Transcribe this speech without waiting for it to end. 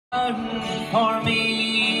For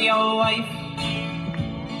me, a wife,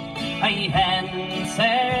 I then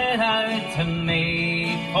set out to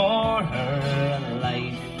make for her a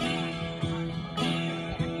life.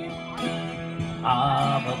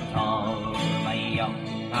 But all my young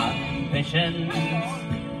ambitions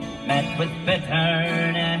met with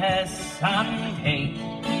bitterness and hate.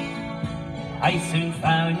 I soon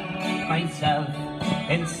found myself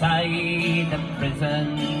inside the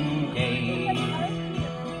prison gate.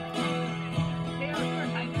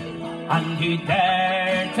 And you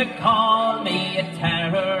dare to call me a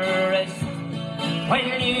terrorist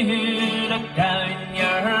while you look down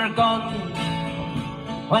your gun.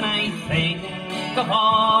 When I think of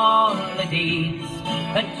all the deeds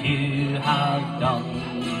that you have done,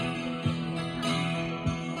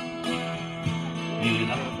 you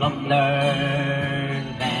have plundered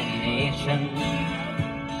many nations,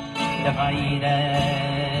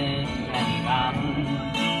 divided many lands.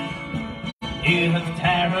 You have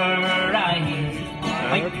terrorized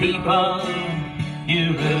my people,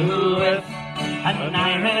 you rule with an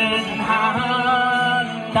iron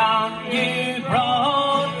hand, and you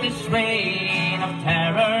brought this reign of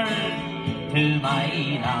terror to my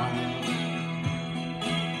land.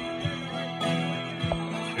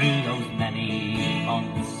 Through those many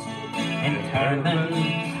months, internment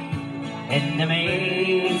in the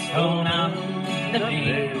Maidstone and the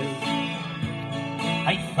Maze,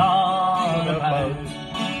 I thought about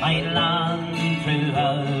my land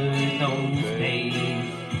throughout those days.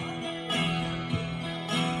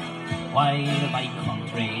 While my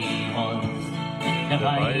country was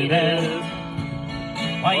divided,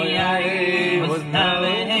 why I was now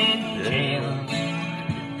in jail,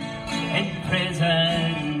 in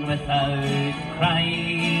prison without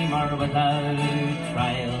crime or without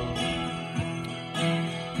trial.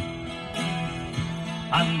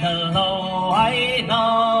 And although I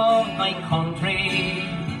love my country,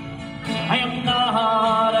 I am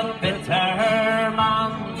not a bitter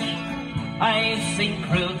man. I've seen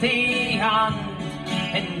cruelty and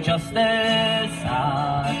injustice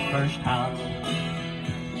at first hand.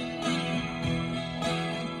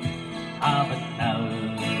 But now,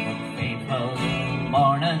 one fateful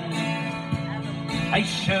morning, I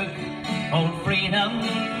shook old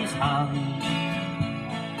freedom's hand.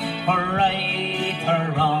 For right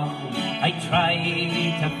or wrong, I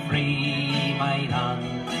tried to free my land.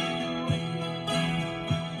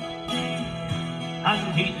 And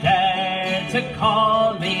you dare to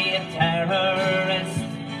call me a terrorist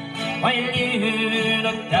while you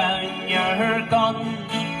look down your gun.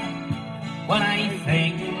 When I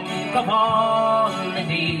think of all the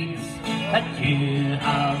deeds that you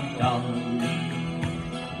have done,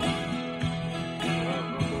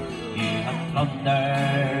 you have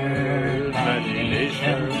plundered many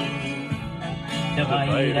nations,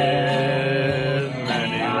 divided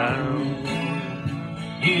many lands.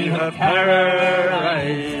 You have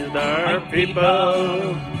terrorized our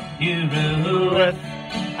people, you rule with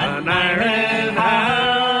an iron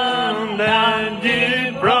hand, and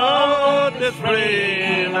you brought this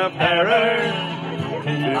reign of terror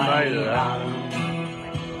to my land.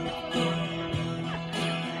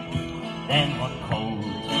 Then one cold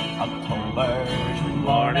October's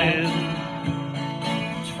morning,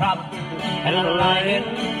 trapped in a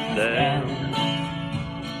lion's den,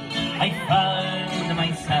 I found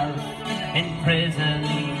myself in prison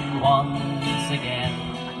once again.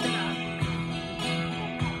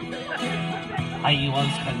 I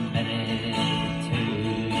was committed to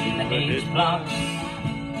the H blocks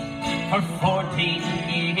for 14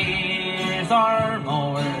 years or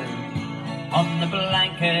more. On the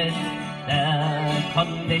blanket, the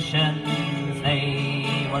conditions,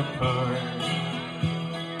 they were poor.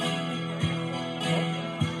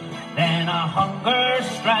 Then a hunger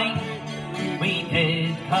strike we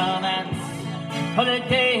did commence for the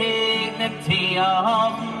dignity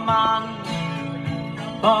of man.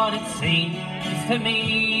 But it seems to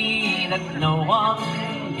me that no one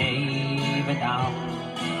gave a damn.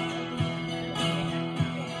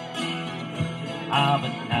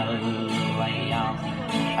 But now I am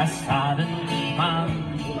a saddened man.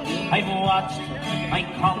 I've watched my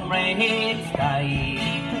comrades die.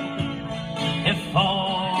 If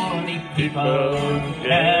only people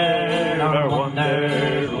cared or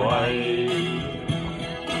wondered why.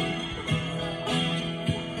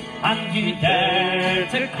 And you dare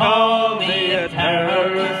to call me a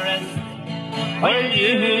terrorist while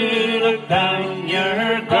you look down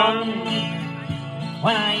your gun.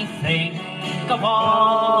 When I think of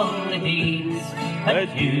all the deeds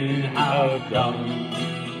that you have done,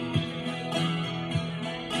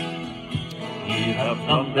 you have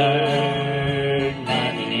plundered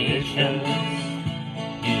many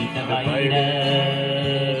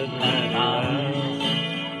divided lands.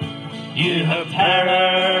 You have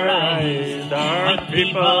terrorized our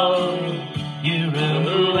people. You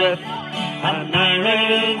rule with an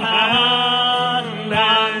iron hand,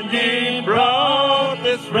 and you brought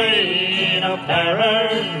this reign of terror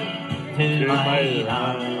to my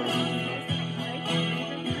land.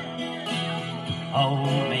 Oh,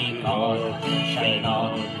 may God shine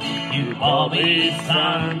on you, Bobby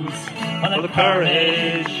Sands, for the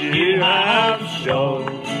courage you have shown.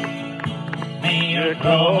 May your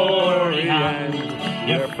glory and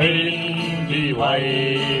your fame be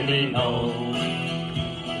widely known.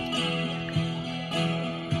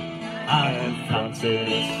 And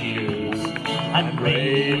Francis Hughes and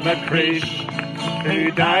Ray McCreish,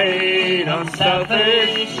 who died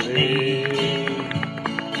unselfishly,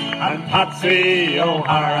 and Patsy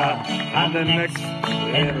O'Hara, and the next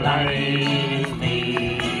in line is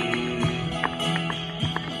me.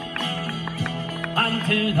 And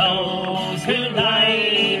to those who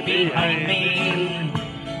lie behind me,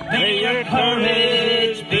 may your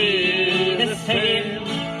courage be the same.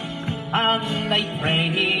 And I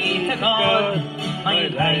pray to God, my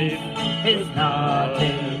life is not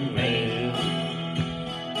in vain.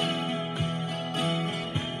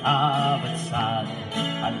 Ah, but sad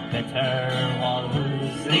and bitter was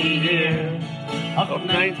the year of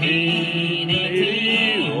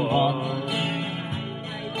 1981,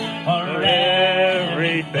 for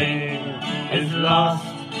everything is lost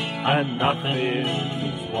and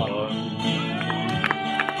nothing's won.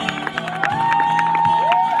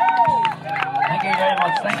 Thank you very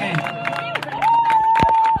much. Thank you.